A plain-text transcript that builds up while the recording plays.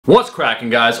What's cracking,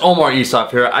 guys? Omar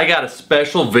Isaf here. I got a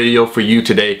special video for you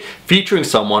today featuring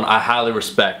someone I highly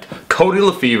respect, Cody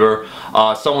Lefever,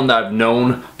 someone that I've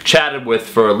known, chatted with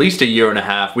for at least a year and a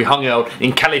half. We hung out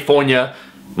in California.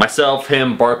 Myself,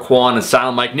 him, Barquan, and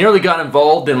Silent Mike nearly got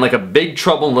involved in like a Big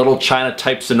Trouble in Little China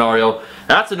type scenario.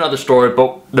 That's another story,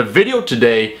 but the video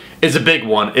today is a big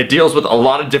one. It deals with a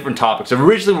lot of different topics.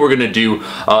 Originally, we're going to do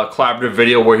a collaborative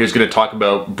video where he's going to talk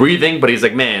about breathing, but he's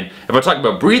like, man, if I talk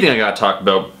about breathing, I got to talk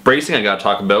about bracing, I got to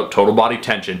talk about total body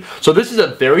tension. So this is a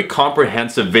very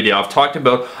comprehensive video. I've talked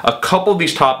about a couple of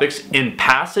these topics in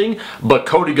passing, but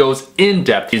Cody goes in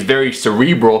depth. He's very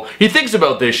cerebral. He thinks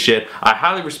about this shit. I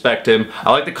highly respect him.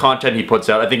 I like the content he puts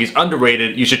out. I think he's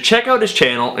underrated. You should check out his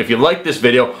channel. If you like this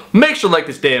video, make sure to like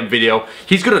this damn video.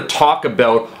 He's going to talk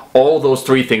about all those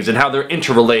three things and how they're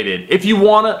interrelated. If you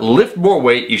want to lift more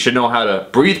weight, you should know how to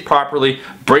breathe properly,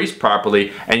 brace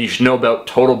properly, and you should know about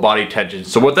total body tension.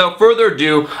 So without further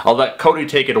ado, I'll let Cody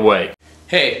take it away.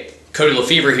 Hey, Cody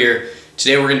Lefever here.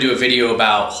 Today we're going to do a video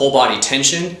about whole body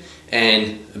tension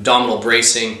and abdominal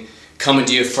bracing, coming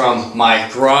to you from my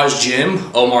garage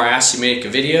gym. Omar asked me to make a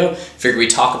video. Figured we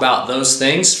talk about those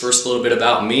things. First, a little bit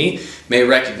about me. You may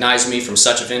recognize me from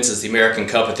such events as the American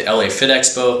Cup at the LA Fit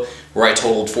Expo, where I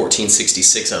totaled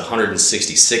 1466 at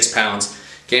 166 pounds.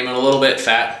 Came in a little bit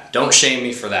fat. Don't shame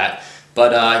me for that.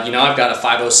 But you know, I've got a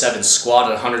 507 squat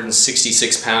at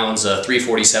 166 pounds, a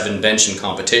 347 bench in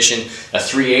competition, a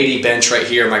 380 bench right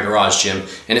here in my garage gym,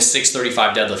 and a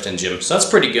 635 deadlift in gym. So that's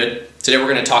pretty good. Today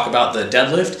we're going to talk about the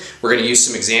deadlift. We're going to use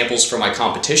some examples from my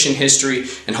competition history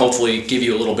and hopefully give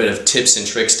you a little bit of tips and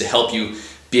tricks to help you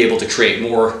be able to create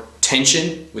more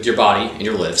tension with your body and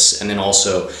your lifts, and then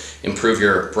also improve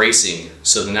your bracing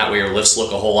so then that way your lifts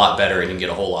look a whole lot better and you can get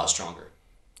a whole lot stronger.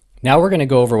 Now we're going to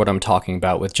go over what I'm talking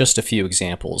about with just a few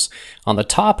examples. On the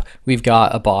top, we've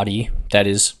got a body that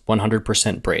is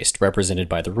 100% braced, represented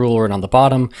by the ruler, and on the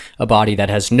bottom, a body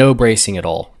that has no bracing at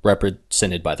all,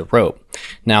 represented by the rope.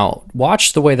 Now,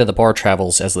 watch the way that the bar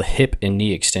travels as the hip and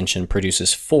knee extension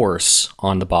produces force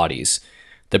on the bodies.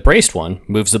 The braced one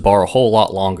moves the bar a whole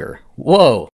lot longer.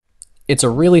 Whoa! It's a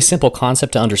really simple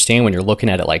concept to understand when you're looking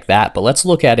at it like that, but let's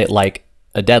look at it like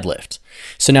a deadlift.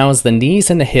 So now as the knees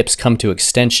and the hips come to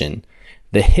extension,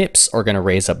 the hips are going to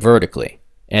raise up vertically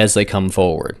as they come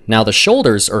forward. Now the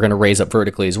shoulders are going to raise up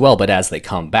vertically as well, but as they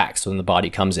come back, so then the body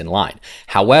comes in line.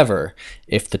 However,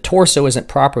 if the torso isn't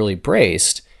properly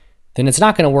braced, then it's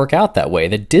not going to work out that way.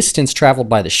 The distance traveled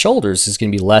by the shoulders is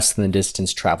going to be less than the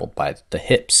distance traveled by the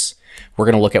hips. We're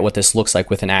going to look at what this looks like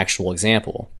with an actual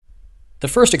example. The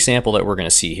first example that we're going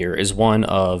to see here is one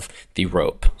of the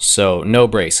rope. So no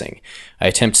bracing. I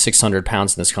attempt 600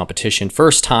 pounds in this competition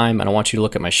first time, and I want you to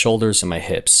look at my shoulders and my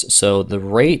hips. So the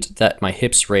rate that my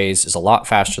hips raise is a lot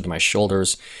faster than my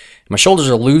shoulders. My shoulders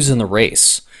are losing the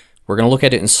race. We're going to look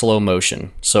at it in slow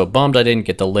motion. So bummed I didn't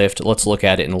get the lift. Let's look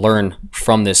at it and learn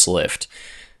from this lift.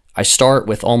 I start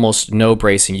with almost no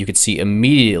bracing. You could see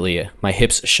immediately my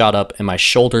hips shot up and my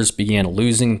shoulders began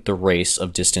losing the race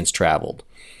of distance traveled.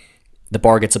 The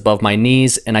bar gets above my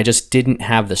knees, and I just didn't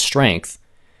have the strength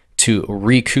to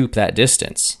recoup that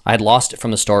distance. I had lost it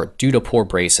from the start due to poor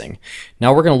bracing.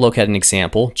 Now we're going to look at an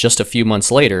example just a few months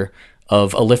later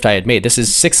of a lift I had made. This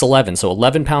is 611, so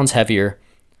 11 pounds heavier.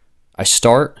 I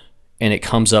start, and it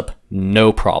comes up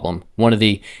no problem. One of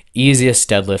the easiest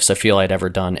deadlifts I feel I'd ever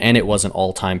done, and it was an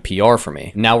all-time PR for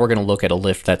me. Now we're going to look at a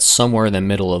lift that's somewhere in the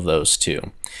middle of those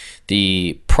two.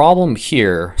 The problem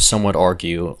here, some would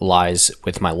argue, lies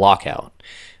with my lockout.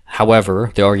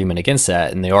 However, the argument against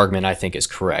that, and the argument I think is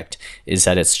correct, is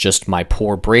that it's just my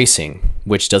poor bracing,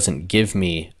 which doesn't give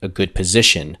me a good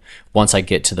position once I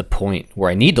get to the point where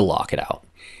I need to lock it out.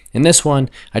 In this one,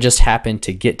 I just happened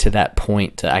to get to that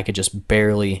point that I could just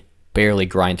barely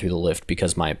grind through the lift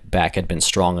because my back had been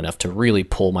strong enough to really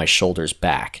pull my shoulders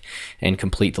back and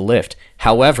complete the lift.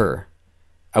 However,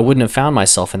 I wouldn't have found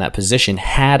myself in that position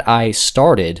had I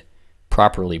started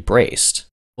properly braced.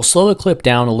 We'll slow the clip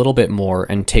down a little bit more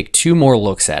and take two more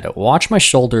looks at it. Watch my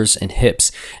shoulders and hips.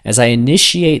 As I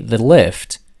initiate the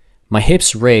lift, my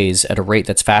hips raise at a rate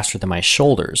that's faster than my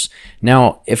shoulders.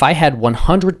 Now, if I had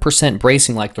 100%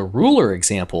 bracing like the ruler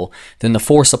example, then the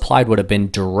force applied would have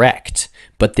been direct.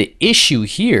 But the issue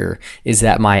here is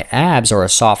that my abs are a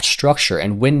soft structure,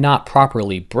 and when not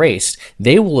properly braced,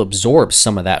 they will absorb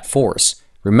some of that force.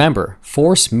 Remember,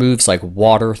 force moves like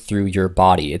water through your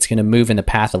body. It's going to move in the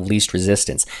path of least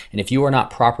resistance. And if you are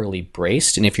not properly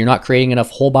braced, and if you're not creating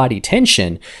enough whole body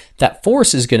tension, that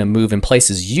force is going to move in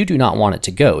places you do not want it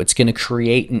to go. It's going to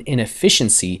create an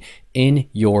inefficiency in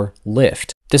your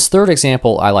lift. This third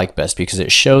example I like best because it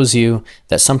shows you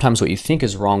that sometimes what you think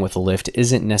is wrong with the lift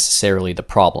isn't necessarily the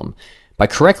problem. By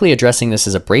correctly addressing this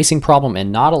as a bracing problem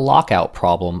and not a lockout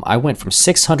problem, I went from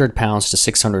 600 pounds to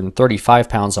 635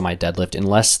 pounds on my deadlift in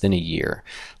less than a year.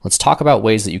 Let's talk about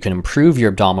ways that you can improve your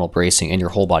abdominal bracing and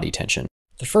your whole body tension.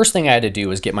 The first thing I had to do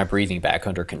was get my breathing back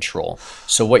under control.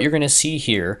 So what you're going to see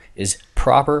here is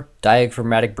proper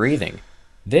diaphragmatic breathing.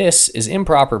 This is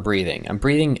improper breathing. I'm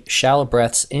breathing shallow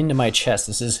breaths into my chest.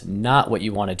 This is not what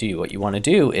you want to do. What you want to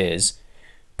do is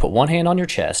put one hand on your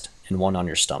chest and one on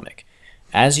your stomach.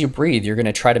 As you breathe, you're going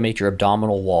to try to make your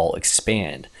abdominal wall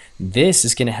expand. This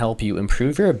is going to help you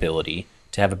improve your ability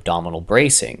to have abdominal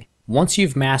bracing. Once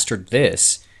you've mastered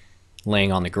this,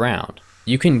 laying on the ground,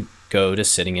 you can go to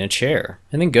sitting in a chair,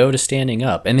 and then go to standing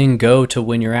up, and then go to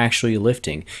when you're actually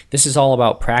lifting. This is all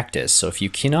about practice. So if you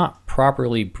cannot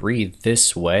properly breathe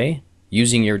this way,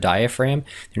 using your diaphragm,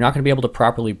 you're not going to be able to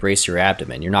properly brace your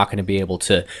abdomen. You're not going to be able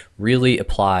to really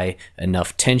apply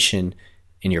enough tension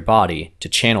in your body to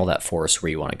channel that force where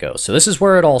you want to go. So this is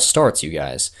where it all starts, you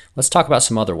guys. Let's talk about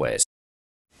some other ways.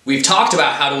 We've talked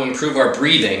about how to improve our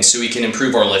breathing so we can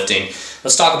improve our lifting.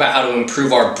 Let's talk about how to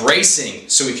improve our bracing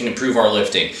so we can improve our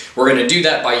lifting. We're going to do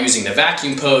that by using the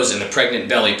vacuum pose and the pregnant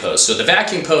belly pose. So the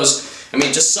vacuum pose, I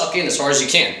mean, just suck in as far as you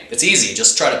can. It's easy.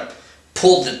 Just try to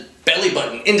pull the belly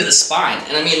button into the spine.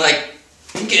 And I mean, like,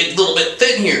 you get a little bit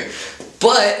thin here.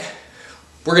 But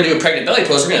we're going to do a pregnant belly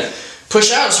pose. We're going to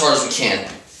push out as hard as we can.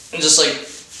 And just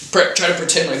like try to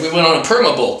pretend like we went on a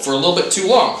perma bowl for a little bit too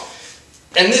long.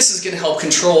 And this is going to help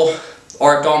control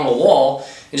our abdominal wall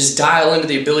and just dial into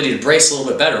the ability to brace a little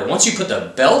bit better. Once you put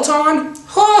the belt on,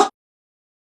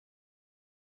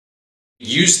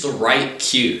 use the right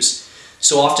cues.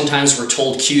 So oftentimes we're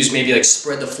told cues maybe like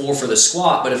spread the floor for the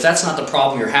squat, but if that's not the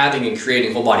problem you're having in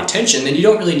creating whole body tension, then you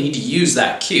don't really need to use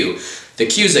that cue. The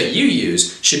cues that you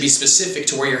use should be specific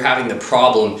to where you're having the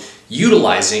problem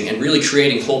utilizing and really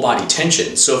creating whole body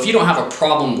tension. So if you don't have a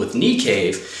problem with knee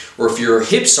cave, or if your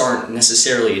hips aren't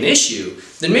necessarily an issue,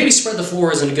 then maybe spread the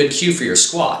floor isn't a good cue for your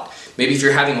squat. Maybe if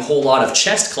you're having a whole lot of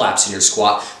chest collapse in your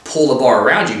squat, pull the bar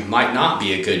around you might not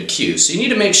be a good cue. So you need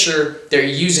to make sure that you're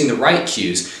using the right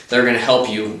cues that are going to help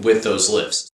you with those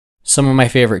lifts. Some of my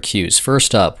favorite cues.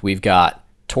 First up, we've got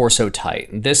torso tight.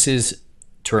 This is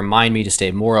to remind me to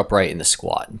stay more upright in the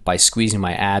squat by squeezing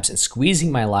my abs and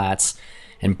squeezing my lats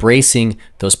and bracing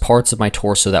those parts of my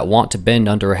torso that want to bend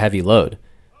under a heavy load.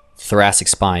 Thoracic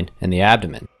spine and the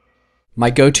abdomen. My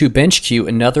go-to bench cue,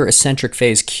 another eccentric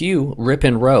phase cue, rip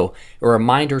and row, a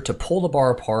reminder to pull the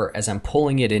bar apart as I'm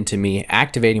pulling it into me,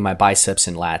 activating my biceps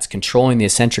and lats, controlling the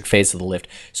eccentric phase of the lift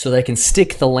so that I can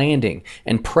stick the landing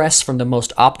and press from the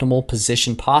most optimal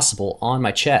position possible on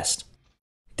my chest.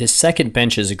 This second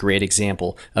bench is a great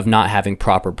example of not having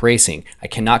proper bracing. I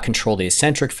cannot control the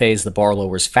eccentric phase. The bar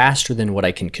lowers faster than what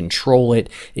I can control it.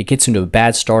 It gets into a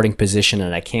bad starting position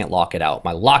and I can't lock it out.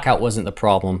 My lockout wasn't the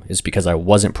problem, it's because I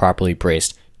wasn't properly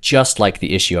braced, just like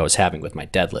the issue I was having with my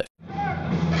deadlift.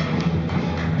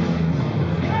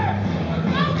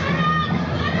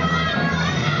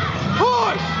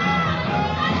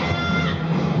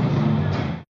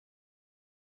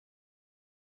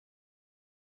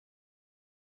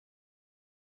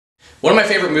 One of my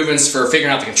favorite movements for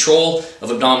figuring out the control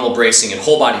of abdominal bracing and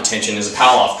whole body tension is a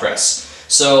Palloff press.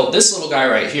 So this little guy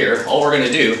right here, all we're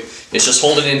going to do is just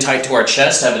hold it in tight to our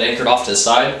chest, have it anchored off to the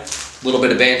side, a little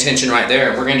bit of band tension right there,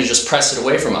 and we're going to just press it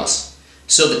away from us.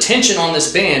 So the tension on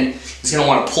this band is going to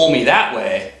want to pull me that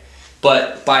way,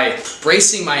 but by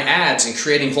bracing my abs and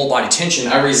creating whole body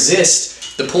tension, I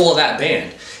resist the pull of that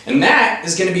band. And that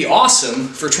is going to be awesome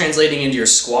for translating into your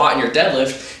squat and your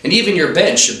deadlift and even your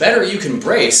bench. The better you can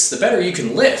brace, the better you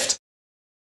can lift.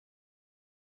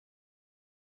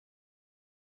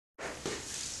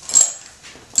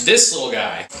 This little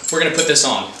guy, we're going to put this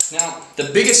on. Now, the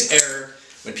biggest error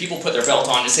when people put their belt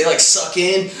on is they like suck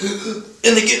in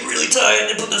and they get really tight and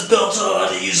they put this belt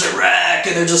on, they use a rack,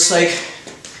 and they're just like,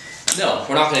 no,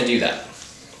 we're not going to do that.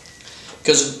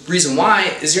 Because the reason why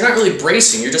is you're not really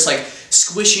bracing, you're just like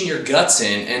squishing your guts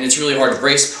in, and it's really hard to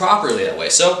brace properly that way.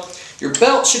 So your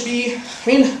belt should be, I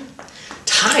mean,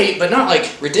 tight, but not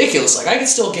like ridiculous. Like I can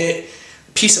still get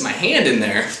a piece of my hand in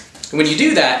there. And when you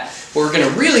do that, what we're going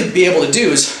to really be able to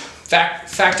do is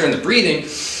factor in the breathing,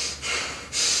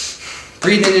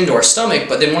 breathing into our stomach,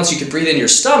 but then once you can breathe into your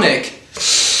stomach,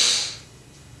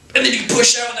 and then you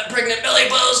push out with that pregnant belly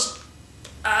pose,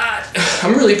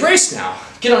 I'm really braced now.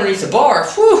 Get underneath the bar,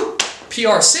 whew,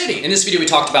 PR City. In this video we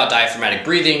talked about diaphragmatic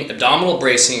breathing, abdominal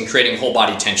bracing, and creating whole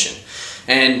body tension.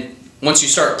 And once you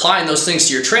start applying those things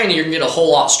to your training, you're going to get a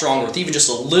whole lot stronger with even just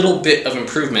a little bit of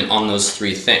improvement on those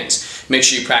three things. Make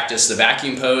sure you practice the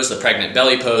vacuum pose, the pregnant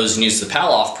belly pose, and use the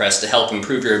pal-off press to help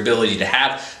improve your ability to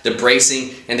have the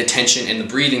bracing and the tension and the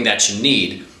breathing that you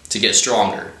need to get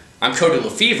stronger. I'm Cody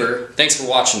Lefever. Thanks for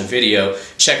watching the video.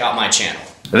 Check out my channel.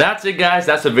 That's it, guys.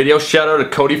 That's the video. Shout out to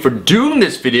Cody for doing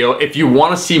this video. If you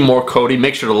want to see more Cody,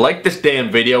 make sure to like this damn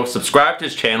video, subscribe to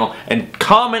his channel, and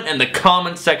comment in the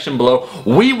comment section below.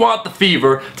 We want the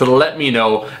fever to let me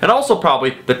know, and also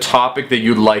probably the topic that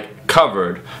you'd like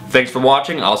covered. Thanks for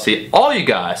watching. I'll see all you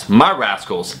guys, my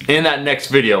rascals, in that next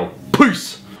video.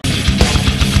 Peace!